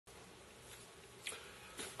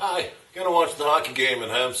Hi, gonna watch the hockey game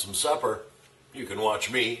and have some supper. You can watch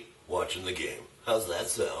me watching the game. How's that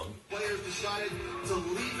sound? Players decided to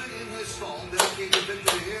leave it in his stall. Dedicated Victor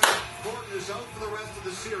to him. Gordon is out for the rest of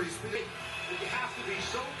the series. But you have to be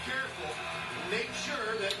so careful. Make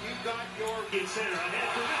sure that you've got your in center. Ahead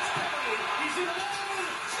for Vince Beverly. He's in alone.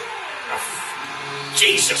 Scores!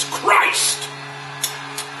 Jesus Christ!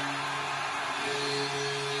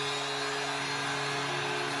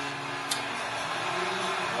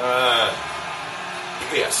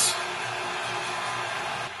 Yes.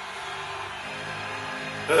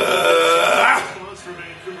 Response for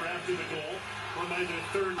Vancouver after the goal. On by the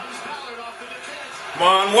third. Ballard off the defense. Come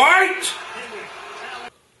on, White!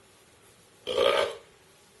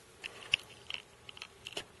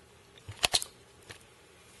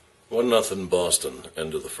 1-0 Boston,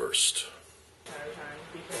 end of the first.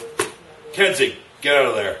 Kenzie, get out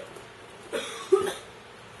of there.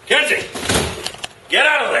 Kenzie, get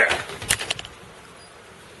out of there.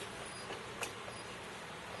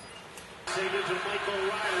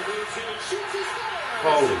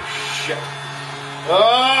 Holy shit.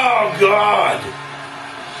 Oh, God.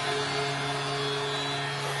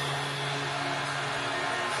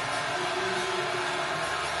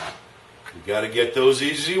 You got to get those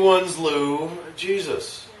easy ones, Lou.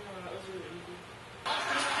 Jesus.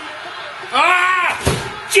 Ah!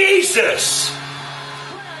 Jesus!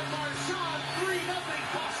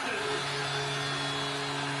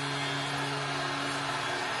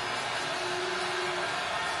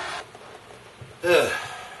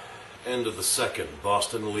 End of the second.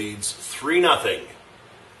 Boston leads 3-0.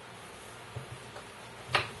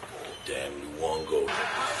 Damn Luongo. Now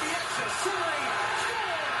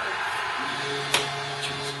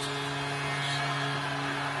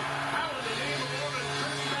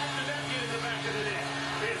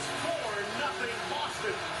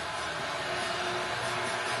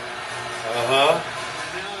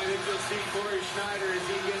I think you'll see Corey Schneider as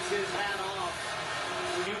he gets his hat off.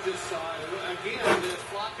 You just saw it. Again, the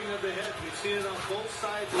flopping of the head. We've seen it on both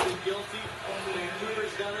sides of the guilty.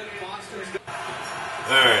 Vancouver's done it. Boston's done it.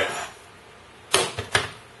 All right.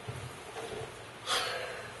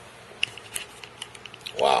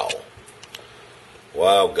 Wow.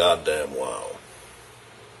 Wow, goddamn wow.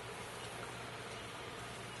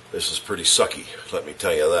 This is pretty sucky, let me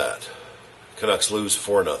tell you that. Canucks lose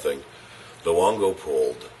 4-0. Luongo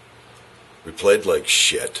pulled. We played like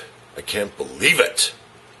shit. I can't believe it.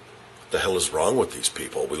 What the hell is wrong with these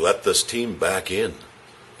people? We let this team back in.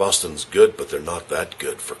 Boston's good, but they're not that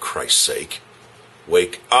good, for Christ's sake.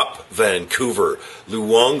 Wake up, Vancouver.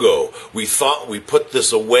 Luongo. We thought we put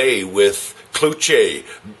this away with Kluche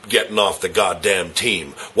getting off the goddamn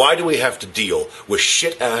team. Why do we have to deal with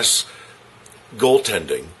shit-ass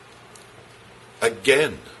goaltending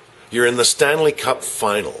again? You're in the Stanley Cup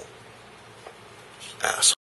final.